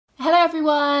Hi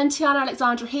everyone,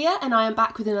 tyanaalexandra here, and I am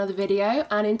back with another video.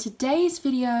 And in today's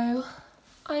video,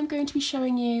 I'm going to be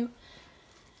showing you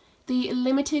the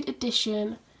limited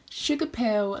edition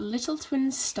SUGARPILL Little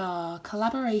Twin Star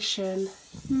collaboration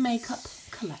makeup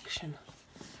collection.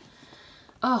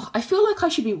 Oh, I feel like I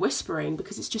should be whispering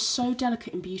because it's just so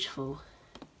delicate and beautiful.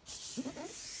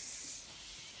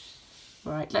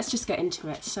 Right, let's just get into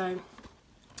it. So,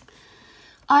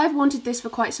 I've wanted this for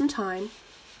quite some time.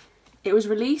 It was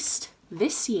released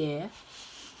this year,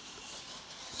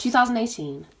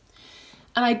 2018,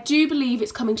 and I do believe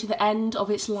it's coming to the end of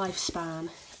its lifespan,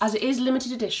 as it is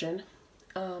limited edition.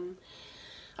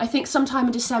 I think sometime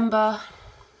in December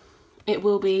it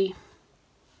will be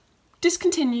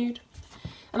discontinued,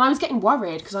 and I was getting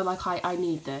worried because I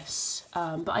need this,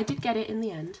 but I did get it in the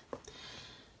end.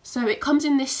 So it comes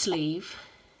in this sleeve.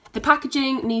 The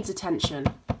packaging needs attention,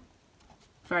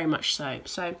 very much so.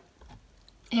 So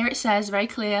here it says, very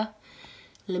clear,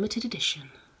 limited edition.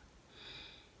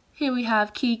 Here we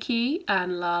have Kiki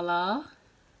and Lala,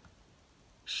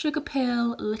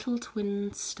 SUGARPILL Little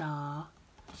Twin Star.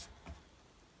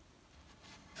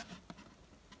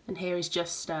 And here is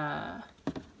just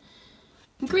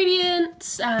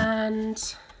ingredients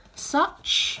and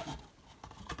such.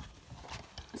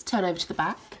 Let's turn over to the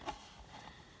back.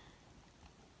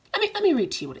 Let me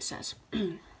read to you what it says.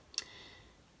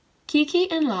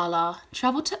 Kiki and Lala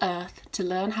travel to Earth to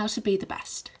learn how to be the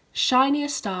best,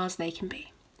 shiniest stars they can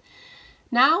be.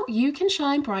 Now you can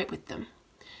shine bright with them.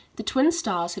 The twin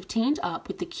stars have teamed up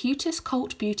with the cutest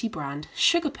cult beauty brand,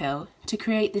 SUGARPILL, to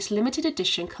create this limited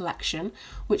edition collection,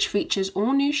 which features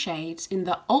all new shades in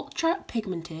the ultra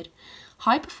pigmented,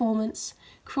 high performance,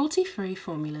 cruelty-free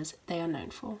formulas they are known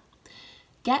for.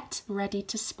 Get ready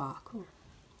to sparkle.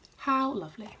 How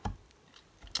lovely.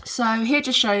 So here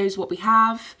just shows what we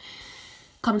have.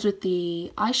 Comes with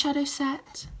the eyeshadow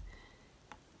set,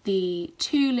 the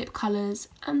 2 lip colours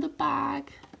and the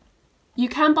bag. You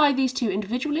can buy these two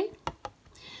individually,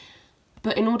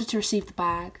 but in order to receive the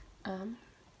bag,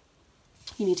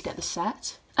 you need to get the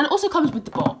set. And it also comes with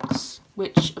the box,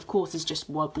 which of course is just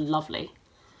lovely.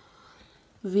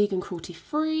 Vegan cruelty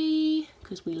free,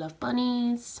 because we love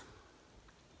bunnies.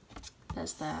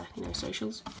 There's their,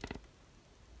 socials.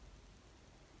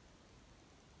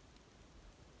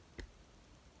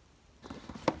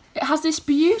 It has this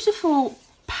beautiful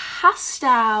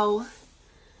pastel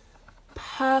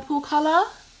purple colour,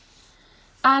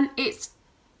 and it's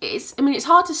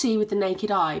hard to see with the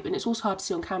naked eye, but it's also hard to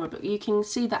see on camera, but you can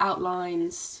see the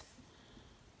outlines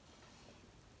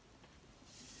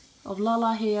of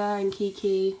Lala here and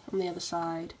Kiki on the other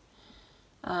side,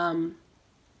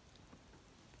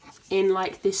 in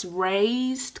like this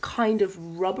raised, kind of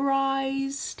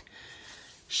rubberized,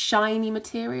 shiny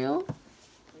material.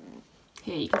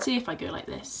 Here, you can see if I go like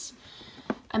this.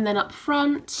 And then up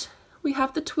front, we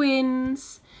have the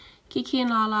twins, Kiki and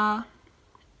Lala.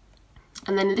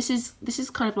 And then this is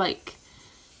kind of like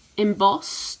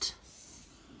embossed,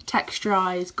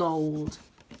 texturized gold.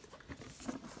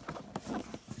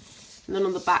 And then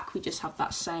on the back, we just have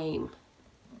that same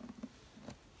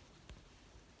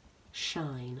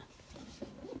shine.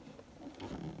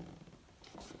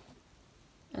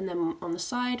 And then on the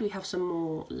side, we have some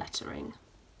more lettering.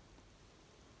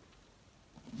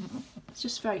 It's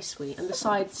just very sweet, and the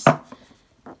sides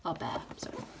are bare. So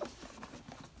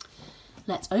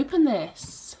let's open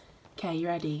this. Okay, you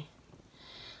ready?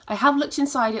 I have looked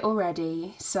inside it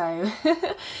already, so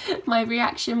my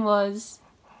reaction was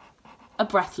a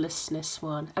breathlessness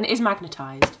one, and it is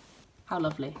magnetised. How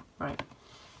lovely. Right,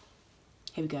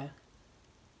 here we go.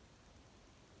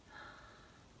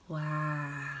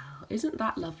 Wow, isn't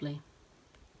that lovely?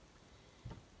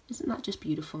 Isn't that just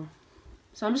beautiful?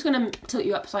 So I'm just going to tilt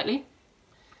you up slightly,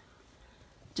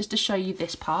 just to show you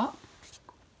this part.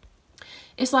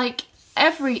 It's like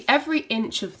every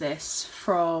inch of this,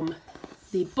 from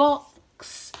the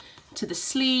box to the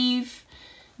sleeve,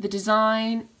 the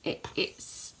design,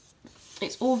 it's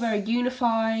all very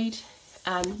unified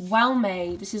and well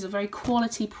made. This is a very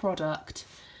quality product,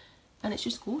 and it's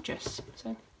just gorgeous.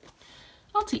 So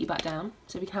I'll tilt you back down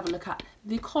so we can have a look at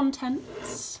the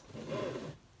contents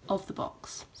of the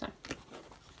box. So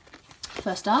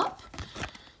first up,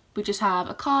 we just have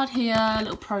a card here, a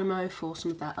little promo for some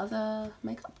of that other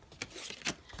makeup.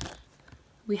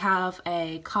 We have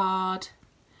a card,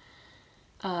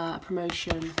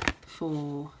 promotion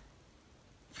for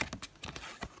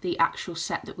the actual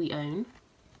set that we own.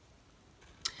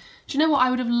 Do you know what I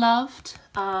would have loved?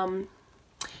 I'll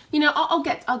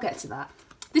get to that.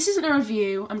 This isn't a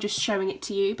review, I'm just showing it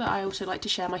to you, but I also like to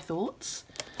share my thoughts.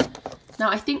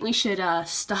 Now I think we should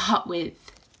start with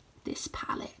this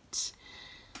palette. but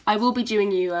I will be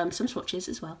doing you some swatches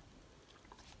as well.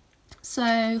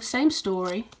 So same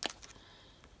story,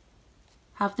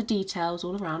 have the details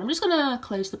all around. I'm just going to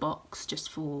close the box just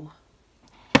for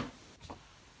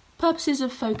purposes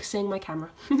of focusing my camera.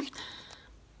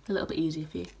 A little bit easier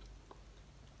for you.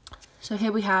 So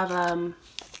here we have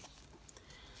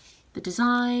the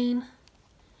design,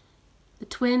 the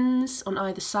twins on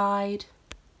either side,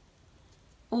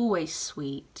 always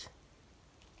sweet.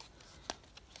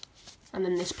 And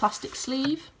then this plastic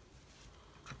sleeve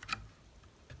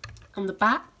on the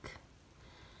back.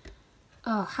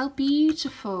 Oh, how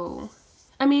beautiful.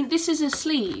 I mean, this is a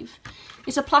sleeve.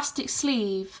 It's a plastic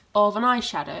sleeve of an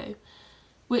eyeshadow,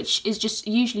 which is just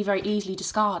usually very easily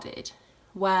discarded,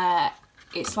 where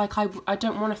it's like I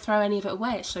don't want to throw any of it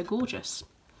away. It's so gorgeous.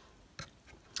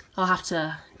 I'll have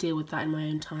to deal with that in my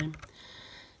own time.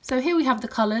 So here we have the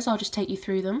colours. I'll just take you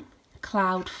through them.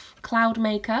 Cloud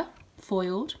Maker,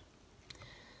 foiled.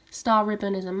 Star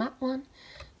Ribbon is a matte one.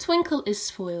 Twinkle is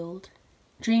foiled.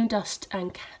 Dream Dust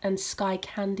and Sky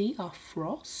Candy are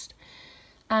frost.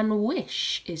 And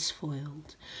Wish is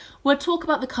foiled. We'll talk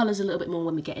about the colours a little bit more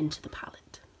when we get into the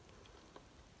palette.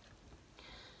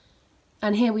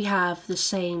 And here we have the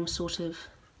same sort of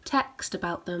text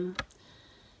about them.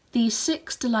 These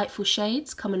 6 delightful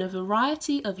shades come in a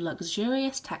variety of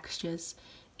luxurious textures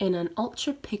in an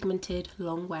ultra pigmented,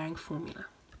 long wearing formula.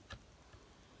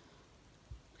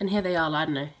 And here they are, I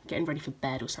don't know, getting ready for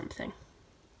bed or something.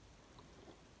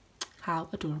 How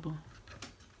adorable.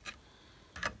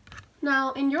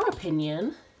 Now, in your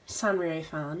opinion, Sanrio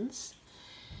fans,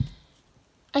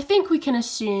 I think we can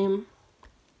assume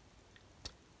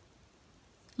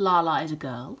Lala is a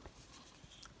girl.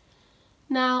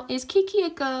 Now, is Kiki a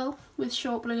girl with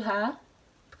short blue hair?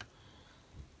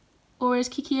 Or is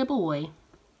Kiki a boy?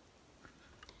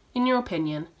 In your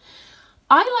opinion?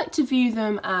 I like to view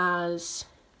them as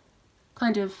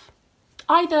kind of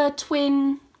either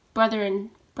twin, brother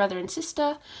and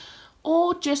sister,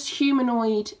 or just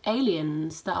humanoid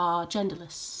aliens that are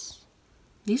genderless.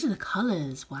 These are the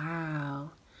colours,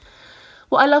 wow.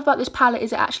 What I love about this palette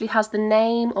is it actually has the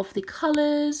name of the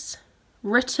colours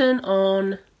written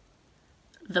on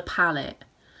the palette.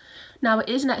 Now it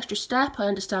is an extra step, I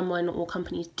understand why not all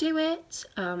companies do it,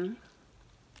 but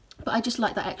I just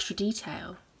like that extra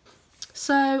detail.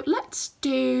 So let's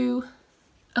do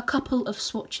a couple of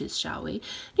swatches, shall we?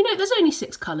 You know, there's only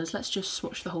 6 colours, let's just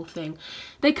swatch the whole thing.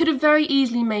 They could have very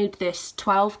easily made this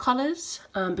 12 colours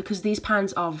because these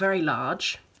pans are very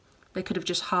large. They could have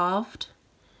just halved.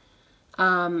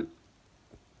 But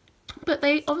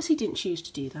they obviously didn't choose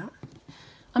to do that.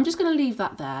 I'm just going to leave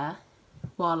that there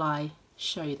while I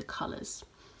show you the colours.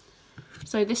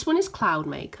 So this one is Cloud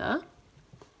Maker.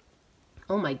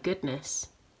 Oh my goodness.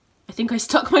 I think I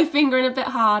stuck my finger in a bit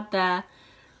hard there.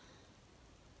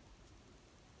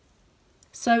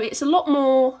 So it's a lot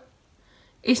more,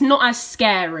 it's not as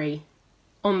scary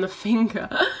on the finger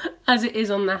as it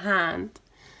is on the hand.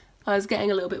 I was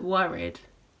getting a little bit worried.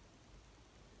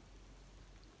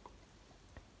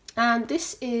 And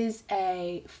this is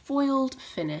a foiled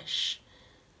finish.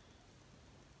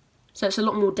 So it's a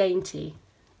lot more dainty.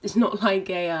 It's not like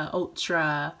a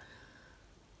ultra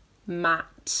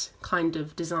matte kind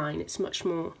of design. It's much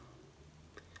more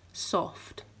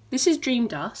soft. This is Dream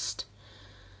Dust.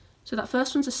 So that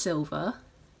first one's a silver.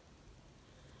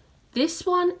 This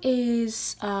one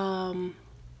is kind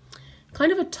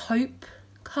of a taupe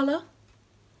colour.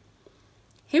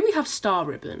 Here we have Star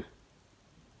Ribbon.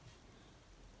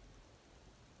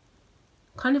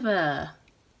 Kind of a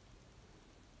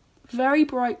very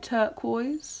bright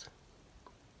turquoise.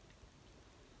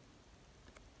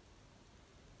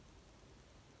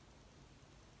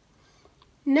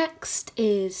 Next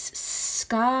is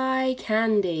Sky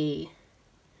Candy.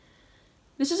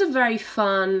 This is a very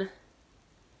fun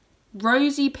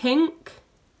rosy pink.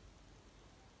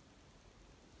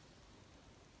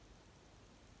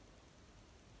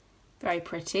 Very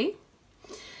pretty.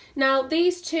 Now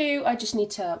these two, I just need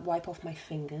to wipe off my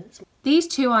fingers. These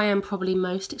two I am probably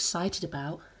most excited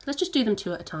about. Let's just do them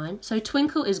 2 at a time. So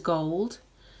Twinkle is gold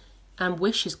and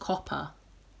Wish is copper.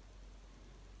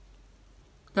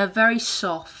 They're very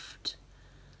soft.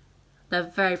 They're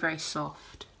very, very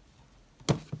soft.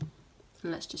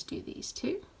 And let's just do these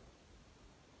 2.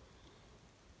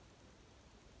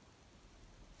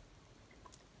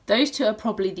 Those 2 are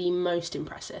probably the most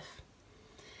impressive.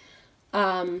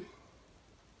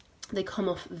 They come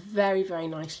off very, very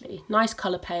nicely. Nice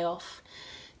colour payoff.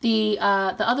 The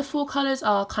other 4 colours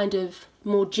are kind of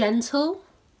more gentle.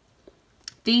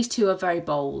 These 2 are very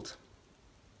bold.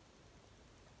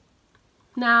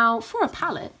 Now, for a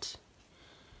palette,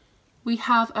 we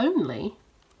have only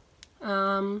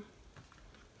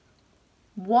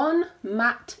one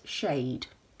matte shade.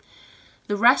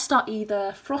 The rest are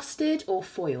either frosted or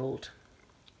foiled.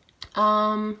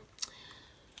 I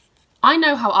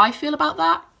know how I feel about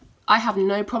that. I have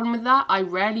no problem with that. I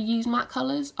rarely use matte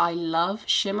colours. I love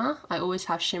shimmer. I always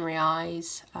have shimmery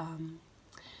eyes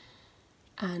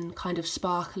and kind of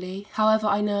sparkly. However,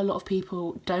 I know a lot of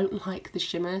people don't like the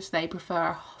shimmers. They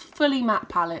prefer a fully matte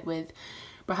palette with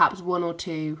perhaps one or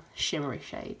two shimmery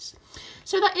shades.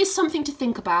 So that is something to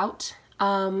think about.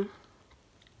 I'm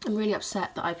really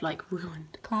upset that I've like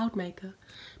ruined cloud maker.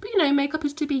 But you know, makeup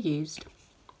is to be used.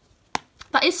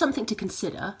 That is something to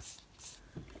consider.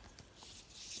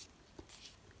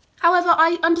 However,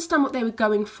 I understand what they were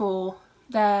going for.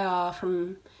 They are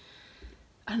from,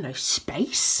 I don't know,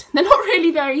 space? They're not really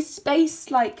very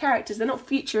space-like characters. They're not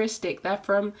futuristic. They're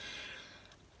from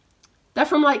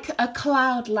like a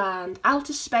cloud land,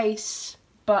 outer space,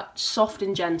 but soft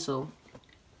and gentle.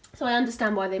 So I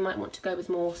understand why they might want to go with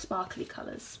more sparkly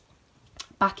colours.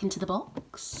 Back into the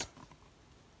box.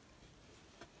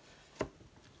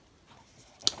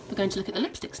 We're going to look at the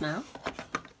lipsticks now.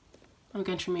 I'm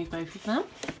going to remove both of them.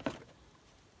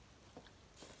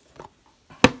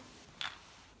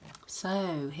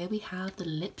 So here we have the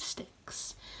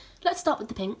lipsticks. Let's start with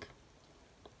the pink.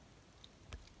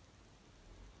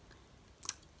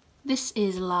 This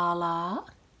is La La,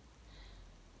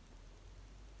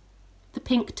 the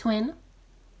pink twin.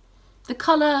 The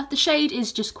colour, the shade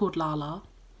is just called La La.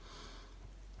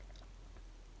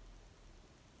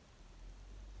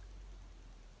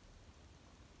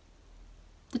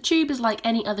 The tube is like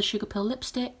any other Sugarpill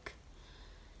lipstick.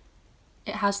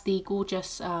 It has the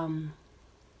gorgeous,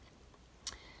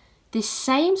 this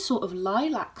same sort of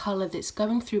lilac colour that's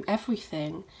going through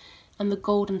everything, and the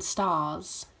golden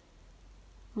stars.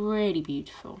 Really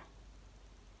beautiful.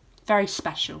 Very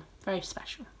special, very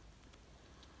special.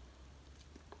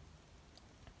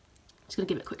 Just going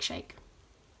to give it a quick shake.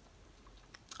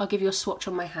 I'll give you a swatch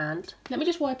on my hand. Let me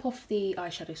just wipe off the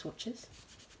eyeshadow swatches.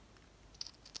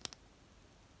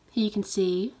 Here you can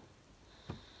see,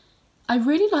 I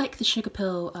really like the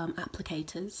Sugarpill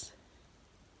applicators.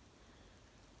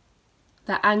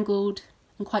 They're angled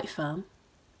and quite firm.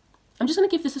 I'm just going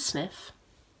to give this a sniff.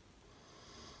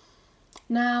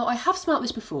 Now, I have smelt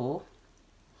this before.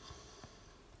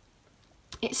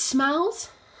 It smells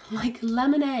like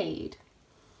lemonade.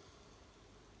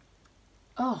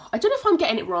 Oh, I don't know if I'm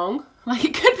getting it wrong. Like,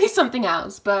 it could be something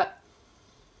else, but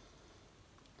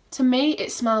to me,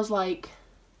 it smells like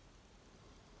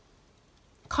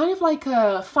kind of like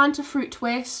a Fanta fruit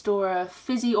twist or a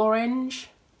fizzy orange.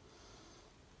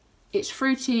 It's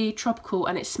fruity, tropical,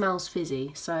 and it smells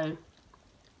fizzy. So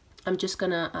I'm just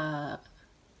gonna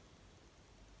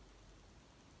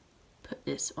put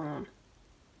this on.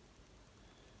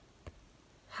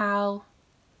 How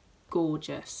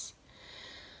gorgeous.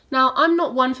 Now, I'm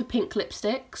not one for pink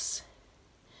lipsticks.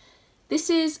 This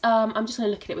is, I'm just gonna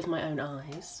look at it with my own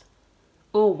eyes.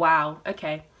 Oh, wow,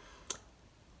 okay.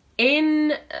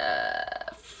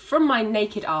 From my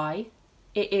naked eye,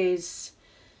 it is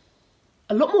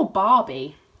a lot more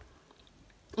Barbie.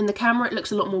 In the camera, it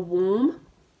looks a lot more warm.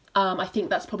 I think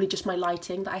that's probably just my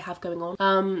lighting that I have going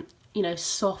on. You know,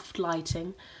 soft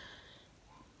lighting.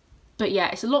 But yeah,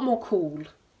 it's a lot more cool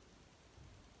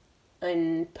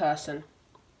in person.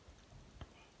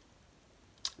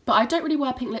 But I don't really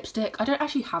wear pink lipstick. I don't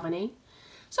actually have any.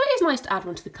 So it is nice to add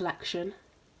one to the collection.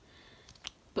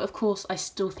 But of course, I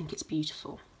still think it's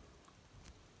beautiful.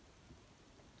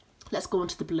 Let's go on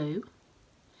to the blue.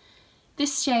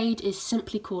 This shade is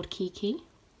simply called Kiki.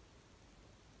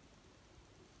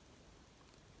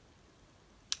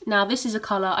 Now, this is a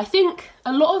colour, I think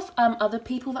a lot of other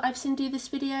people that I've seen do this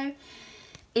video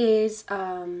is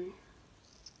kind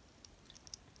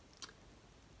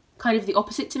of the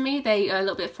opposite to me. They are a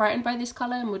little bit frightened by this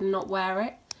colour and would not wear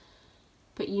it.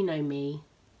 But you know me.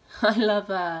 I love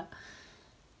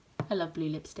blue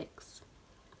lipsticks.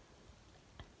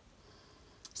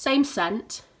 Same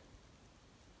scent.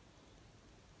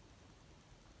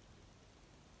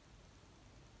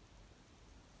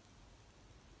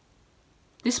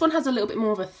 This one has a little bit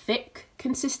more of a thick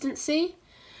consistency,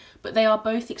 but they are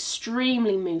both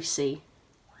extremely moussey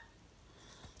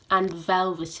and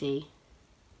velvety.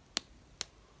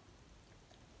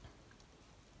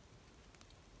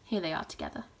 Here they are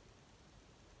together.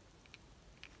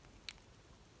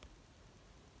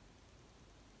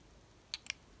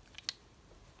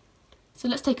 So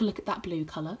let's take a look at that blue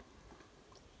colour.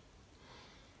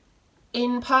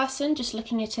 In person, just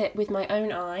looking at it with my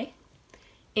own eye,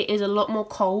 it is a lot more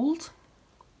cold,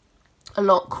 a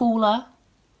lot cooler,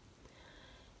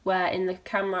 where in the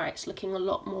camera it's looking a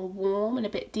lot more warm and a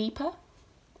bit deeper.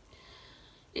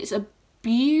 It's a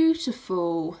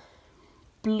beautiful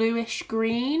bluish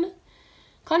green,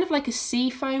 kind of like a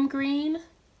seafoam green.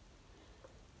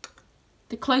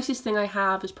 The closest thing I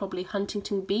have is probably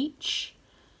Huntington Beach,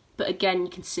 but again you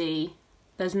can see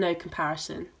there's no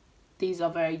comparison. These are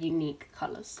very unique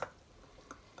colours.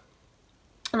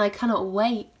 And I cannot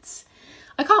wait.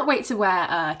 I can't wait to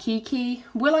wear Kiki.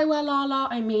 Will I wear Lala?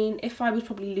 I mean, if I was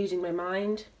probably losing my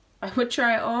mind, I would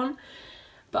try it on,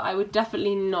 but I would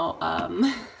definitely not,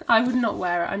 I would not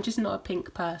wear it. I'm just not a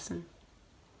pink person.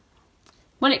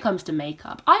 When it comes to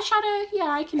makeup. Eyeshadow, yeah,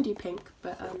 I can do pink,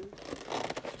 but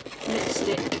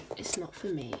lipstick, it's not for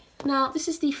me. Now, this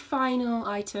is the final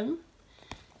item,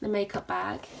 the makeup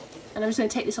bag, and I'm just going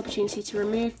to take this opportunity to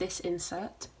remove this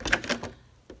insert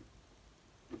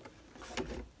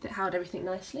that held everything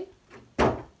nicely.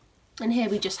 And here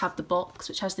we just have the box,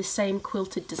 which has this same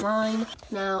quilted design.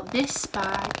 Now, this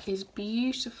bag is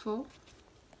beautiful.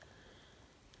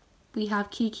 We have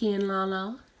Kiki and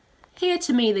Lala. Here,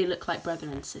 to me, they look like brother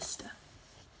and sister.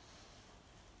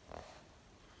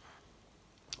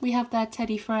 We have their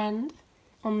teddy friend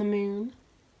on the moon.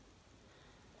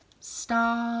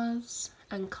 Stars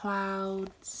and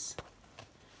clouds.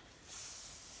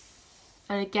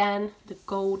 And again, the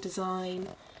gold design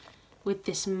with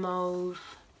this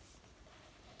mauve,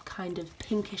 kind of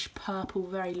pinkish purple,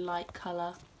 very light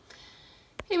colour.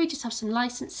 Here we just have some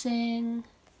licensing,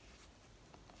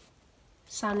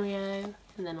 sanrio,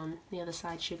 and then on the other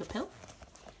side, SUGARPILL.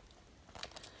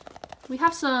 We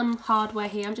have some hardware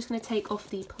here. I'm just going to take off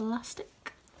the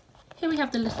plastic. Here we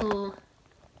have the little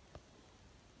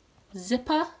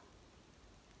zipper.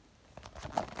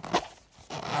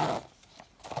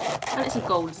 And it's a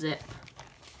gold zip.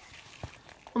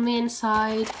 On the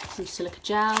inside, some silica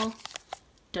gel.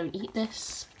 Don't eat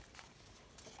this.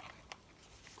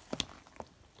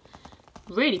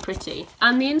 Really pretty.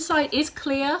 And the inside is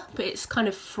clear, but it's kind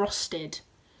of frosted.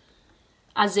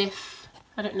 As if,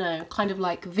 I don't know, kind of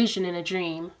like vision in a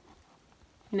dream.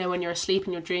 You know, when you're asleep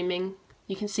and you're dreaming,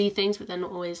 you can see things, but they're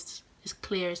not always as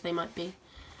clear as they might be.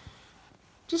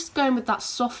 Just going with that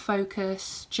soft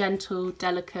focus, gentle,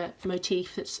 delicate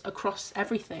motif that's across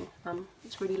everything.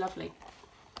 It's really lovely.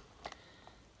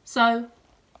 So,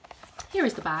 here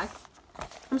is the bag.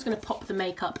 I'm just going to pop the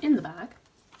makeup in the bag.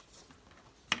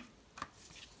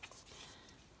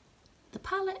 The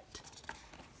palette.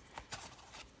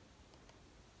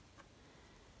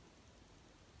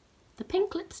 The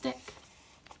pink lipstick.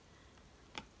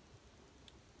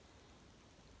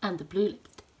 And the blue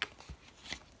lipstick.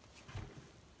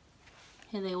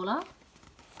 Here they all are.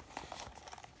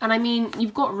 And I mean,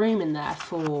 you've got room in there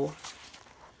for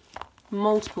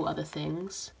multiple other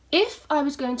things. If I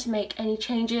was going to make any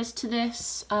changes to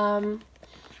this,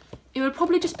 it would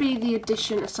probably just be the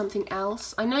addition of something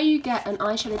else. I know you get an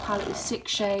eyeshadow palette with 6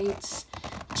 shades,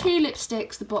 2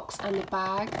 lipsticks, the box and the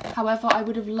bag. However, I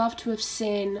would have loved to have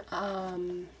seen a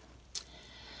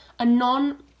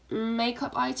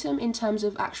non-makeup item in terms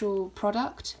of actual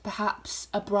product. Perhaps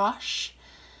a brush,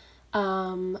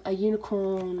 a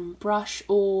unicorn brush,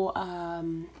 or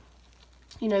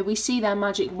you know, we see their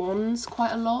magic wands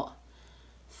quite a lot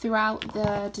throughout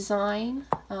the design.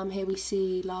 Here we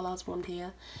see Lala's wand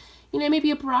here. You know,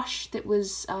 maybe a brush that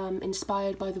was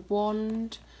inspired by the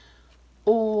wand,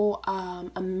 or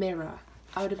a mirror.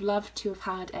 I would have loved to have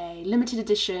had a limited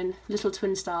edition Little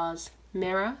Twin Stars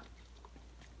mirror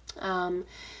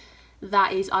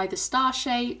that is either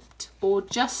star-shaped or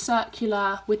just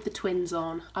circular with the twins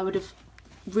on. I would have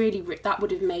really, that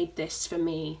would have made this for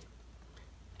me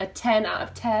a 10 out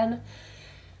of 10.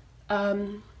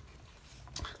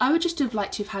 I would just have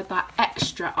liked to have had that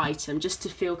extra item just to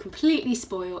feel completely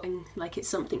spoiled and like it's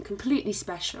something completely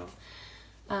special.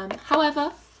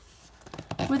 However,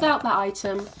 without that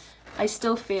item, I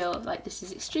still feel like this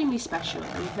is extremely special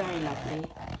and very lovely,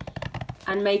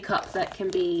 and makeup that can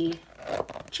be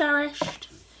cherished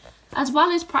as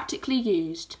well as practically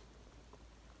used.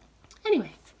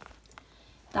 Anyway,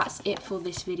 that's it for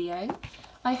this video.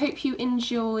 I hope you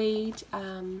enjoyed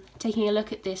taking a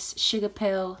look at this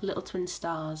SUGARPILL Little Twin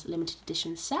Stars limited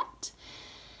edition set.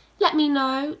 Let me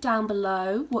know down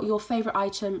below what your favourite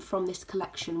item from this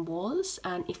collection was,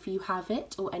 and if you have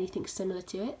it or anything similar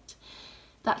to it.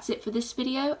 That's it for this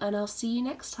video, and I'll see you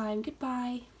next time.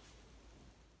 Goodbye.